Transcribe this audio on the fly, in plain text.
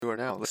are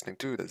now listening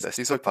to the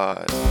Zesty Soy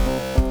Pod.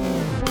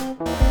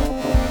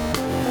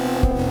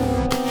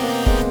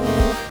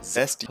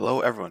 Zesty.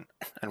 Hello, everyone,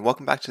 and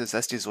welcome back to the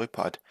Zesty Soy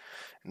Pod.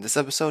 In this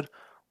episode,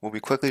 we'll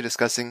be quickly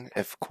discussing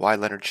if Kawhi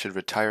Leonard should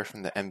retire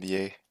from the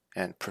NBA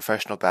and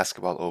professional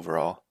basketball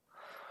overall.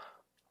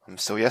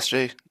 So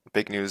yesterday,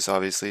 big news,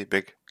 obviously,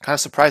 big kind of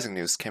surprising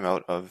news came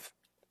out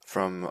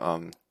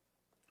from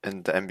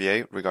in the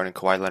NBA regarding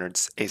Kawhi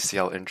Leonard's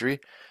ACL injury.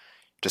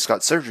 Just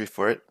got surgery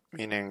for it,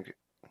 meaning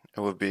it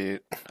would be,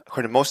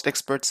 according to most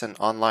experts and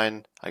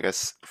online,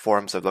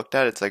 forums I've looked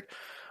at, it's like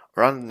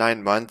around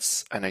 9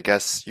 months, and I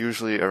guess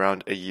usually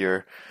around a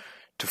year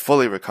to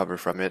fully recover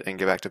from it and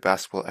get back to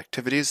basketball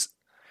activities,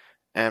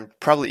 and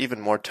probably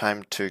even more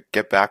time to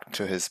get back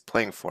to his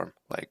playing form,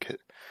 like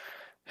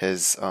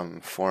his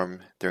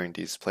form during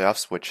these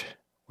playoffs, which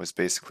was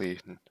basically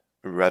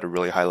at a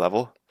really high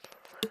level.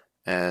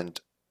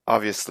 And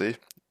obviously,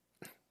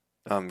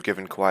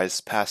 given Kawhi's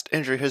past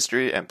injury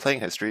history and playing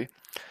history,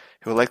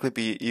 he will likely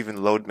be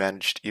even load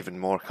managed even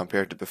more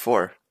compared to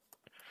before.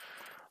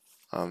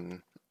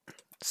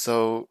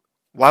 So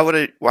why would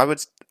a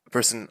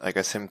person,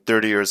 him,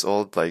 30 years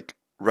old, like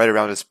right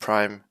around his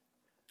prime,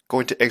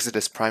 going to exit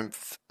his prime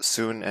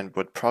soon and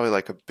would probably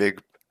like a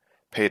big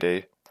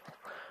payday,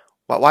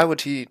 why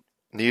would he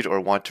need or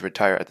want to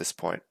retire at this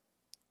point?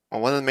 Well,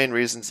 one of the main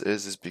reasons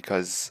is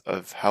because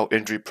of how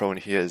injury prone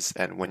he is,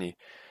 and when he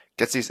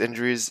gets these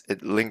injuries,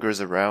 it lingers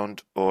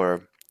around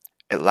or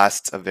it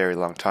lasts a very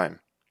long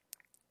time.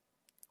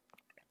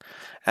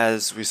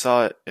 As we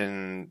saw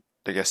in,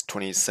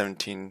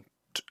 2017-ish,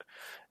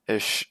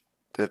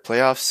 the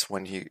playoffs,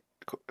 when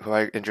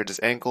Kawhi injured his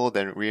ankle,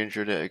 then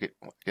re-injured it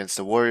against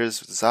the Warriors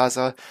with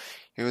Zaza.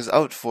 He was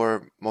out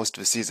for most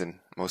of the season,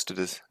 most of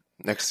this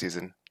next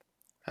season,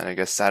 and I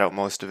guess sat out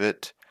most of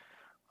it.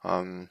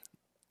 And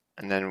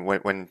then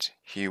when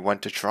he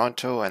went to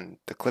Toronto and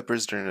the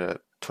Clippers during the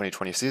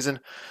 2020 season,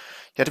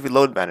 he had to be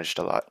load managed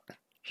a lot.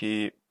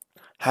 He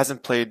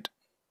hasn't played,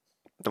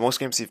 the most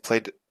games he's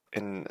played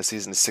in a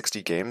season is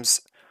 60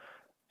 games,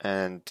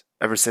 and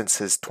ever since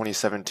his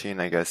 2017,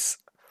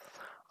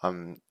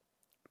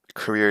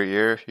 career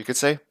year, you could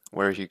say,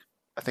 where he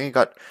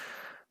got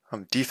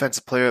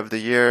Defensive Player of the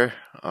Year,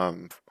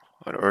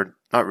 or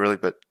not really,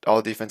 but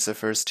All Defensive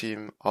First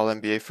Team, All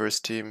NBA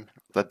First Team,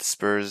 led the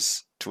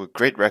Spurs to a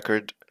great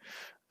record,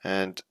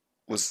 and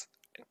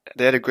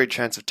they had a great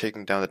chance of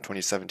taking down the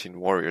 2017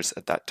 Warriors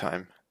at that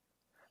time.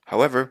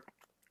 However,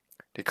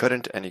 they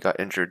couldn't, and he got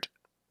injured,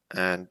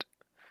 and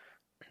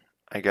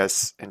I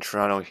guess in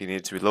Toronto he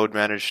needed to be load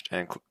managed,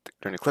 and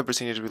during the Clippers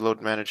he needed to be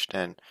load managed,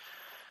 and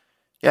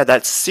yeah,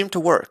 that seemed to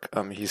work.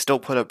 He still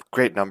put up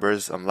great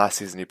numbers. Last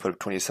season he put up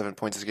 27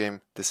 points a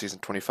game. This season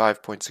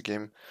 25 points a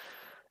game.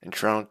 In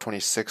Toronto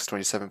 26,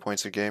 27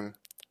 points a game.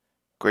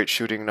 Great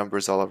shooting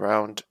numbers all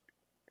around.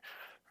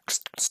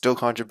 Still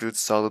contributes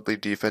solidly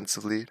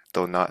defensively,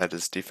 though not at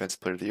his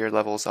Defensive Player of the Year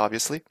levels,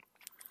 obviously.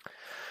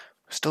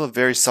 Still a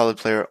very solid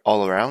player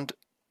all around.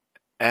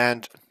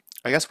 And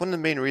I guess one of the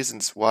main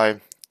reasons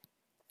why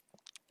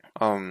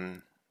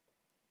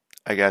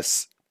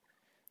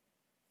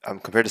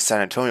compared to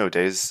San Antonio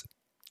days,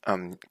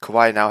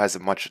 Kawhi now has a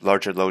much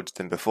larger load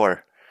than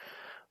before.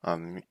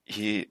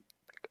 He,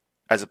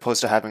 as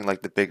opposed to having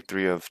like the big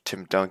three of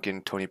Tim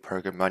Duncan, Tony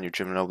Parker, Manu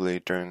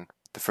Ginobili during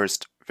the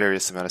first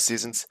various amount of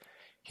seasons,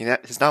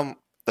 he's now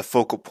the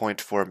focal point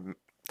for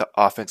the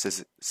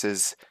offenses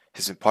he's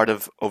been part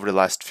of over the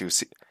last few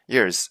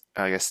years.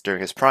 I guess during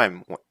his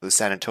prime, the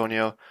San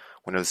Antonio,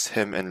 when it was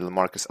him and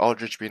LaMarcus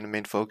Aldridge being the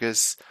main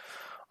focus,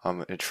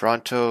 in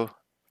Toronto,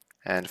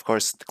 and of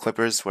course the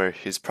Clippers, where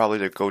he's probably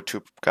the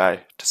go-to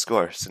guy to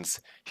score, since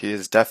he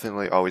has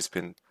definitely always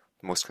been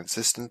the most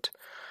consistent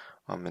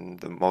and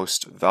the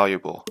most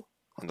valuable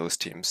on those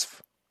teams.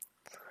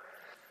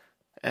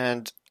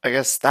 And I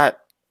guess that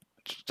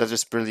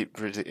just really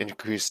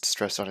increased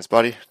stress on his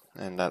body,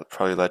 and that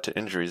probably led to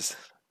injuries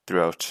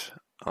throughout,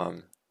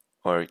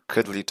 or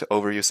could lead to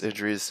overuse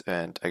injuries,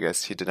 and I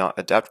guess he did not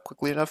adapt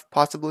quickly enough,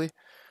 possibly.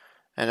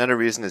 Another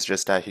reason is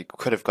just that he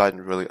could have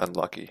gotten really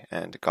unlucky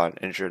and gotten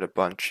injured a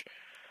bunch.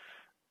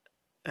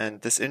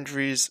 And these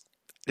injuries,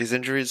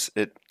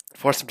 it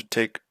forced him to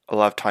take a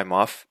lot of time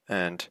off,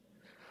 and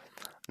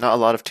not a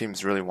lot of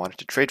teams really wanted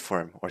to trade for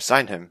him or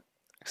sign him,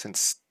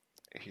 since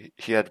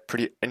he had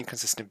pretty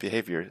inconsistent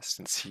behavior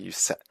since he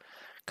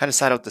kind of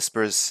sat out the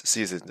Spurs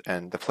season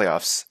and the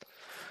playoffs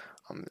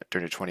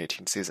during the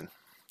 2018 season.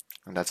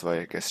 And that's why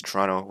I guess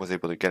Toronto was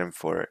able to get him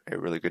for a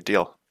really good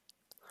deal.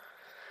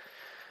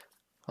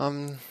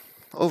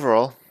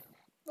 Overall,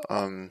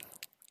 not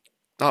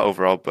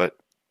overall, but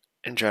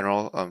in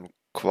general,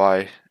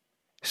 Kawhi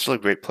is still a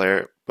great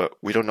player, but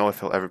we don't know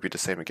if he'll ever be the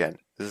same again.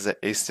 This is an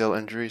ACL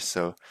injury,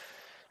 so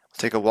it'll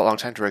take a long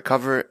time to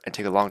recover and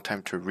take a long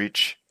time to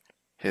reach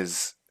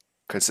his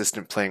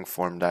consistent playing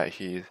form that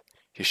he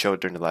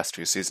showed during the last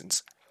few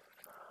seasons.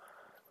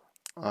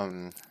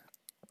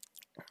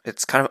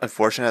 It's kind of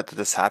unfortunate that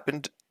this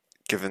happened,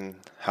 given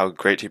how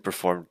great he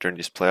performed during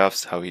these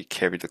playoffs, how he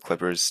carried the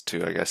Clippers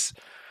to,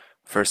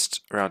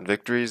 first round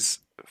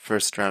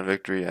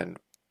victory and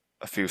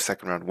a few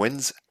second round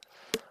wins,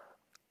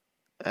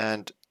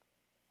 and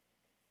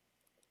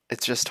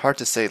it's just hard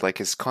to say. Like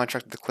his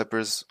contract with the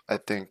Clippers, I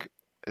think,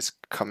 is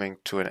coming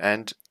to an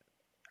end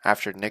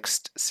after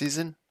next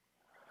season.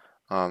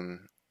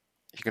 Um,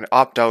 he can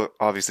opt out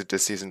obviously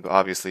this season, but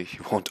obviously he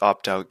won't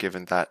opt out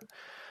given that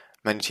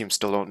many teams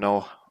still don't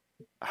know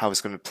how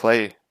he's going to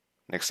play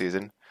next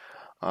season.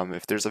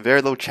 If there's a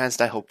very low chance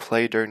that he'll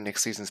play during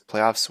next season's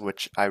playoffs,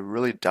 which I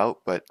really doubt,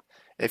 but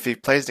if he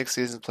plays next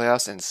season's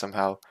playoffs and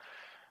somehow,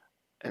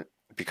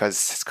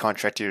 because his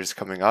contract year is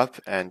coming up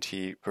and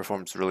he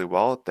performs really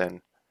well,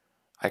 then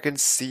I can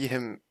see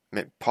him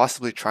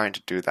possibly trying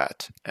to do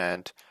that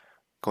and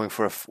going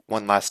for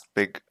one last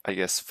big, I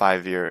guess,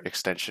 5-year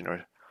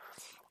extension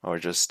or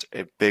just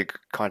a big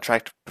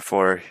contract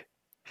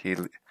he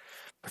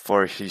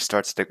before he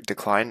starts to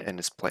decline in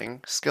his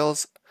playing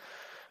skills.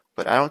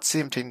 But I don't see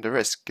him taking the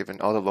risk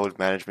given all the load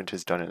management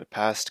he's done in the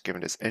past,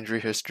 given his injury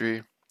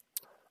history,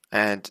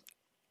 and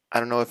I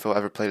don't know if he'll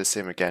ever play the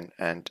same again.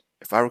 And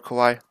if I were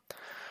Kawhi,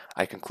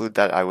 I conclude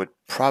that I would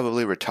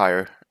probably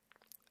retire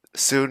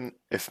soon,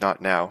 if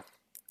not now.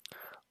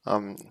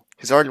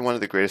 He's already one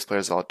of the greatest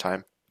players of all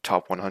time,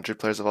 top 100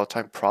 players of all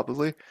time,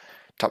 probably,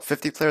 top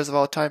 50 players of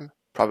all time,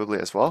 probably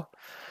as well.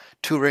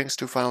 2 rings,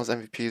 2 Finals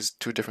MVPs,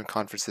 2 different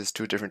conferences,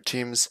 2 different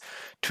teams,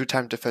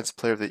 2-time Defensive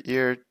Player of the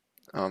Year,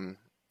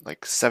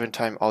 like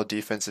 7-time All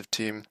Defensive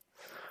Team,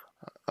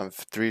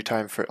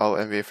 3-time for All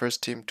NBA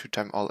First Team,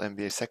 2-time All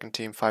NBA Second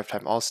Team,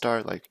 5-time All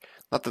Star. Like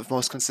not the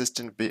most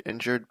consistent, be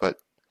injured, but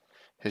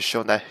has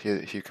shown that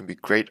he can be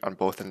great on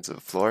both ends of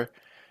the floor.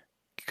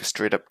 He can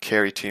straight up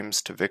carry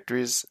teams to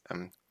victories.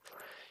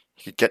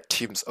 He could get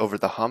teams over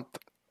the hump.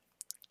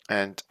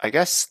 And I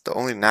guess the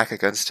only knack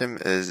against him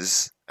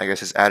is, I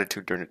guess, his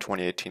attitude during the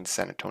 2018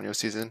 San Antonio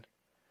season.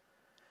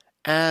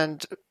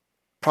 And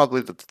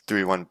probably the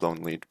 3-1 blown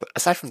lead. But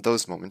aside from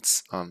those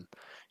moments, he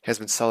has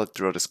been solid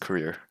throughout his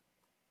career.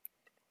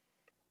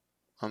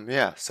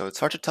 Yeah, so it's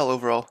hard to tell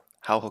overall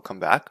how he'll come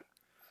back.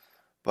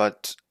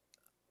 But,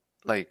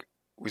 like,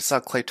 we saw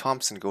Klay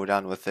Thompson go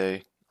down with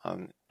a,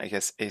 I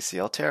guess,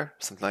 ACL tear,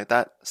 something like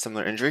that,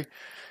 similar injury.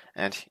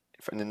 And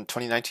in the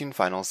 2019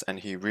 finals, and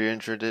he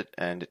re-injured it,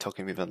 and it took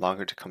him even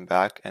longer to come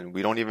back. And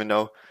we don't even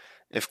know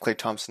if Klay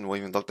Thompson will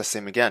even look the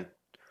same again.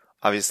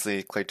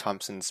 Obviously, Klay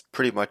Thompson's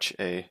pretty much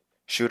a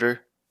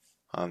shooter.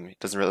 He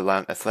doesn't really rely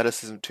on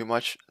athleticism too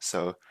much.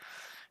 So,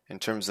 in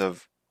terms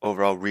of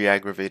overall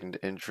re-aggravating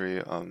the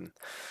injury,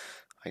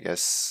 I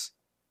guess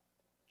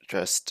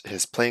just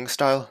his playing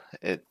style,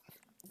 it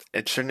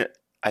shouldn't.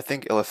 I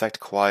think it'll affect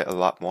Kawhi a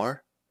lot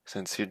more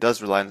since he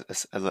does rely on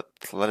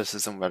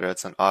athleticism, whether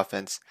it's on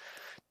offense,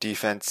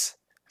 defense.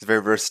 He's a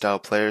very versatile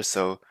player,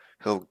 so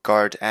he'll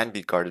guard and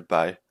be guarded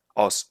by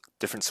all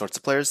different sorts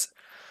of players.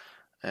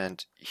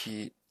 And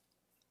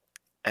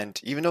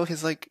even though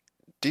he's like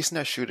decent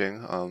at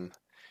shooting,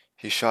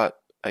 he shot,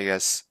 I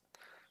guess,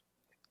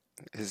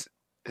 his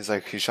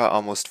he shot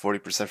almost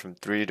 40% from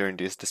three during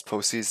this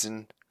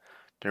postseason.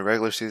 During the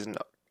regular season,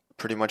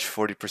 pretty much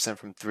 40%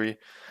 from three.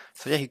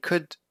 So yeah, he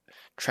could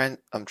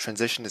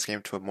transition his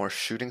game to a more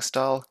shooting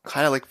style,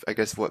 kind of like I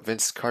guess what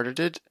Vince Carter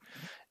did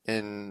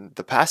in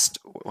the past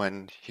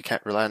when he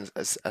can't rely on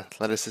his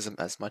athleticism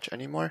as much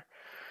anymore.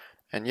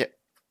 And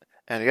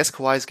I guess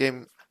Kawhi's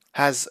game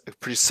has a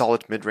pretty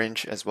solid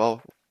mid-range as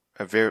well,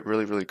 a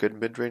really good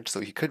mid-range, so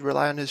he could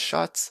rely on his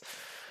shots.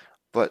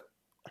 But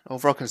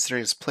overall,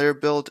 considering his player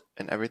build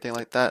and everything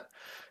like that,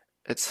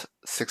 it's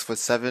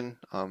 6'7".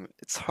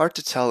 It's hard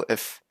to tell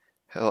if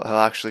he'll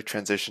actually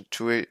transition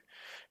to a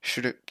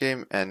shooting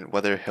game and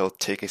whether he'll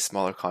take a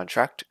smaller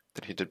contract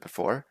than he did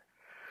before.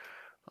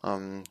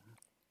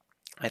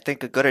 I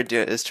think a good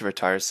idea is to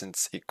retire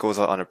since he goes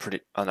out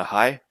on a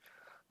high.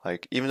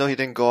 Like even though he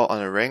didn't go out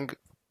on a ring,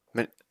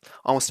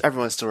 almost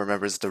everyone still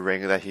remembers the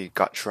ring that he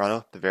got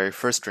Toronto, the very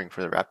first ring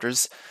for the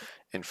Raptors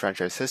in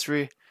franchise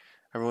history.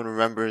 Everyone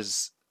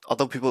remembers,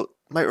 although people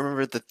might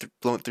remember the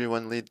blown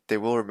 3-1 lead, they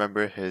will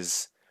remember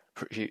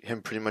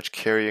him pretty much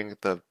carrying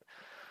the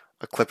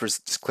Clippers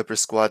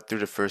squad through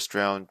the first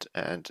round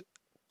and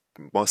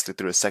mostly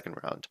through the second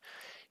round.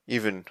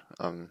 Even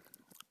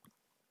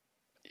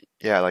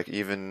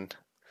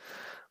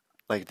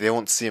like they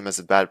won't see him as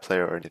a bad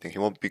player or anything. He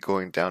won't be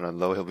going down on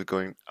low. He'll be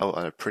going out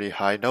on a pretty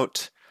high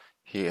note.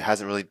 He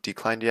hasn't really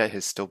declined yet.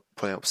 He's still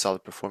putting up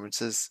solid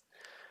performances.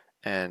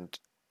 And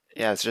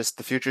yeah, it's just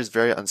the future is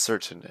very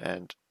uncertain.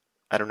 And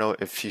I don't know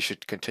if he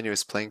should continue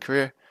his playing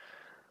career.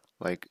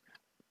 Like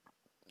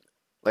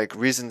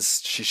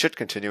reasons she should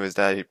continue is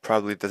that he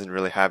probably doesn't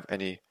really have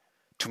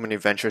too many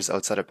ventures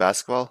outside of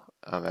basketball.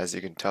 As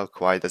you can tell,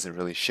 Kawhi doesn't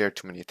really share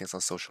too many things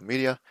on social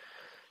media.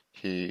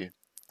 I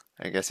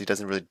guess he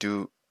doesn't really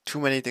do too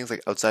many things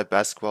like outside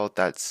basketball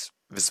that's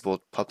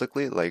visible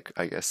publicly. Like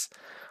I guess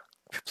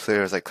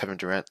players like Kevin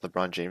Durant,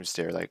 LeBron James,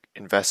 they're like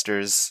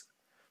investors,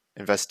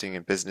 investing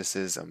in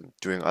businesses,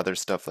 doing other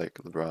stuff like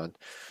LeBron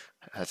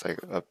has like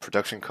a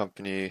production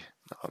company,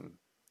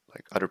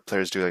 like other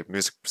players do like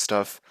music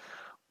stuff.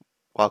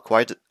 While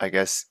Kawhi, I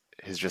guess,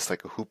 he's just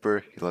like a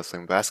hooper. He loves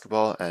playing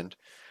basketball, and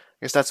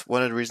guess that's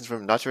one of the reasons for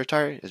him not to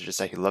retire, is just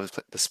that he loves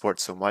the sport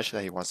so much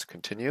that he wants to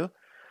continue.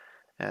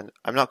 And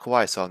I'm not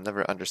Kawhi, so I'll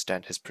never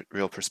understand his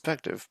real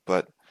perspective.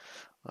 But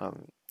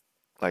um,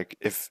 like,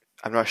 if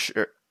I'm not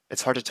sure,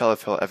 it's hard to tell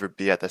if he'll ever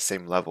be at the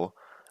same level,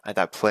 at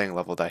that playing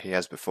level that he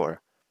has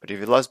before. But if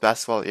he loves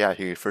basketball, yeah,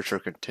 he for sure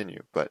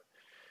continue. But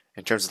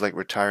in terms of like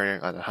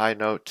retiring on a high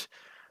note,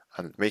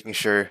 and making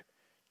sure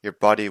your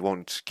body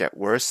won't get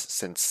worse,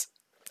 since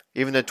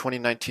even the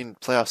 2019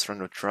 playoffs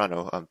run with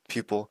Toronto,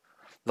 there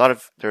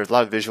were a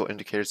lot of visual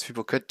indicators.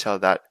 People could tell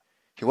that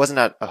he wasn't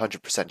at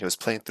 100%. He was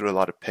playing through a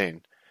lot of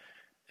pain,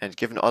 and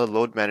given all the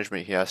load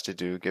management he has to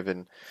do,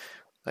 given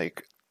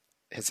like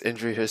his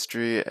injury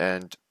history,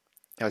 and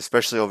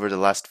especially over the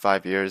last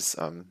 5 years,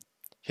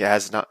 he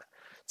has not.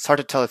 It's hard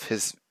to tell if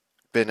he's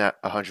been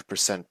at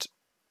 100%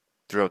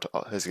 throughout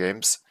all his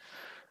games.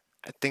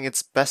 I think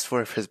it's best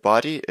for his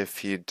body if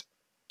he'd,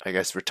 I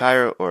guess,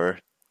 retire or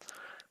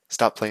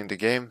stop playing the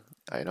game.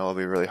 I know it'll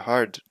be really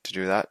hard to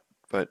do that,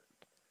 but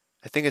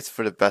I think it's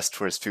for the best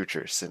for his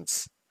future,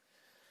 since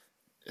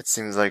it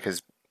seems like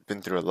he's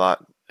been through a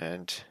lot,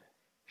 and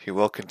he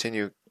will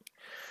continue.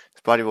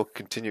 His body will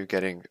continue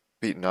getting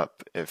beaten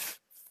up if,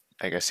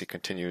 I guess, he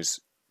continues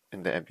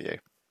in the NBA.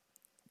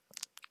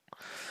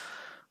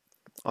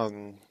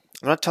 I'm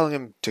not telling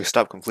him to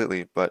stop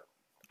completely, but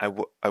I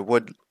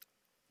would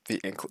be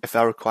if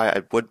I were quiet,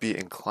 I would be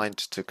inclined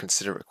to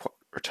consider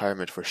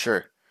retirement for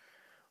sure.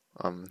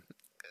 Um,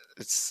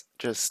 it's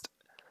just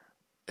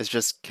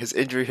his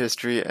injury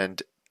history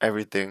and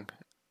everything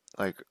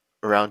like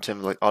around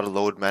him, like all the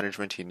load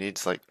management he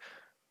needs, like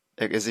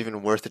it is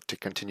even worth it to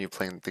continue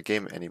playing the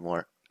game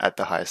anymore at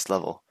the highest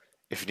level.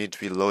 If you need to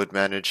be load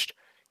managed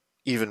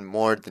even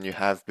more than you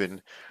have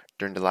been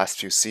during the last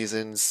few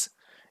seasons,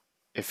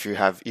 if you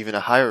have even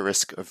a higher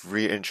risk of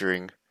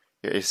re-injuring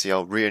your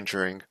ACL,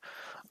 re-injuring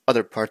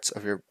other parts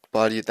of your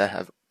body that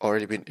have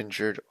already been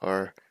injured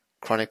or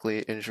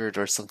chronically injured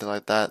or something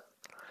like that.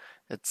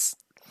 It's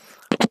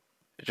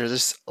there's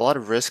just a lot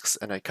of risks,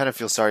 and I kind of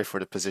feel sorry for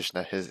the position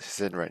that he's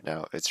in right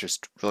now. It's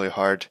just really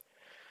hard.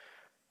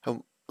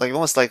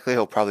 Most likely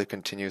he'll probably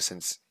continue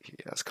since he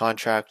has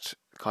contract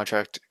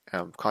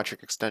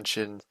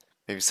extension,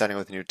 maybe signing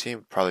with a new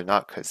team. Probably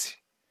not because he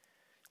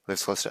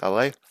lives close to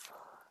LA.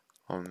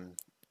 Um,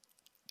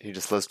 he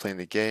just loves playing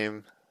the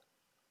game,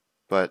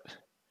 but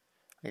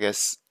I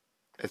guess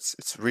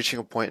it's reaching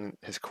a point in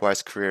his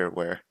Kawhi's career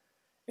where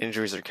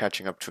injuries are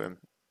catching up to him,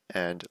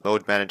 and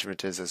load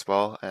management is as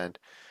well. And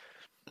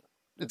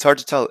it's hard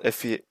to tell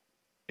if he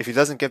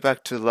doesn't get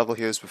back to the level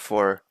he was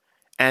before,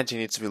 and he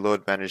needs to be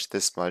load managed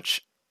this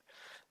much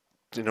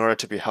in order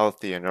to be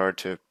healthy, in order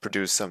to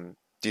produce some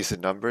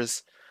decent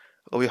numbers.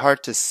 It'll be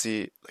hard to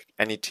see like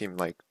any team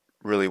like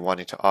really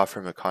wanting to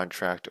offer him a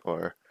contract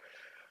or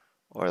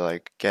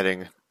like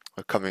getting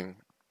or coming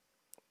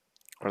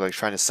or like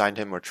trying to sign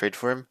him or trade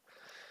for him.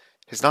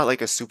 He's not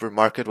like a super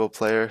marketable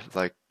player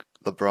like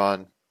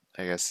LeBron,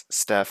 I guess,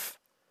 Steph.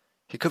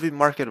 He could be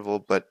marketable,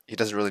 but he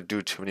doesn't really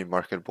do too many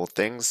marketable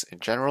things in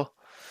general.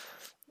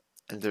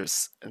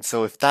 And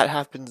so if that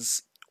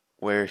happens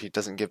where he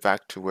doesn't get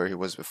back to where he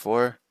was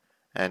before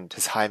and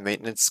his high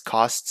maintenance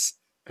costs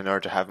in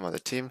order to have him on the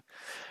team,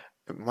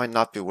 it might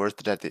not be worth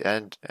it at the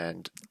end.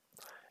 And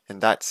in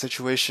that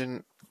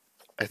situation,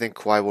 I think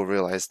Kawhi will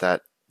realize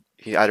that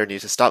he either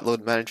needs to stop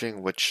load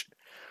managing, which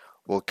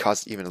will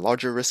cause even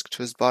larger risk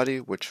to his body,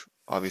 which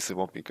obviously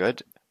won't be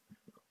good,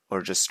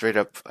 or just straight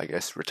up, I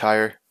guess,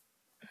 retire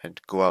and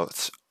go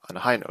out on a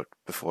high note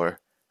before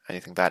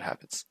anything bad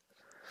happens.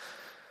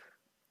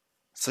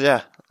 So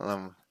yeah,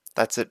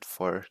 that's it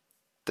for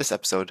this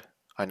episode.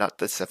 Not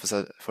this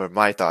episode, for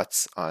my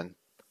thoughts on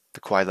the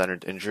Kawhi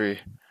Leonard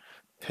injury,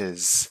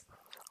 his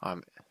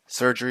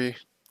surgery,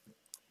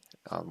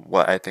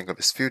 what I think of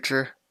his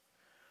future.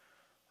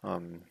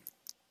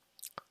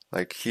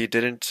 Like he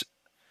didn't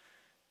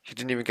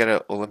even get an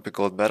Olympic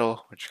gold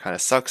medal, which kind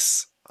of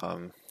sucks.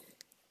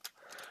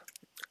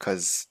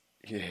 Because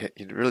he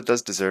really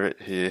does deserve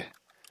it. He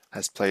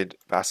has played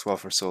basketball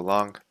for so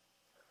long.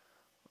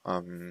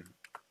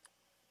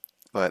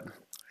 But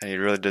and he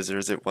really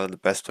deserves it. One of the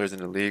best players in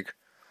the league,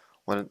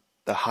 one of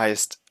the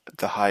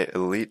high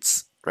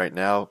elites right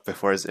now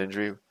before his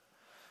injury.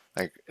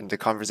 Like in the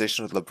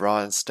conversation with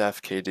LeBron,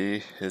 Steph,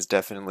 KD, he's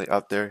definitely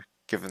up there.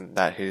 Given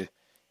that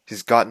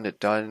he's gotten it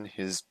done,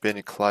 he's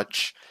been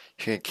clutch.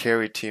 He can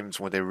carry teams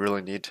when they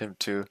really need him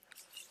to.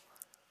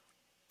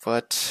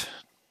 But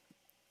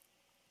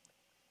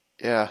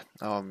yeah,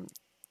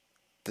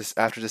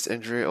 after this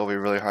injury, it'll be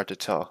really hard to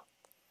tell.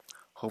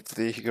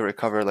 Hopefully, he can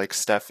recover like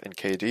Steph and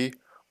KD,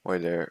 where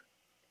they're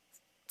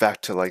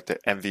back to like the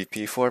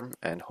MVP form,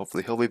 and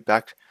hopefully he'll be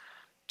back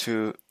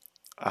to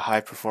a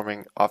high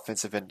performing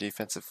offensive and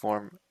defensive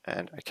form,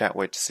 and I can't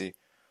wait to see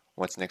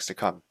what's next to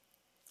come.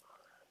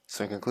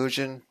 So in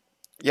conclusion,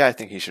 yeah, I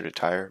think he should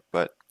retire,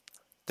 but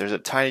there's a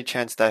tiny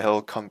chance that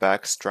he'll come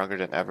back stronger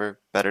than ever,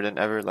 better than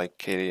ever, like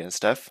KD and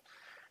Steph.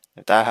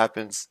 If that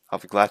happens, I'll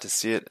be glad to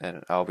see it,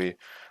 and I'll be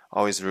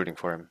always rooting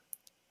for him.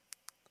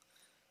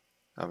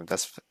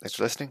 Thanks for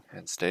listening,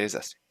 and stay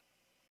zesty.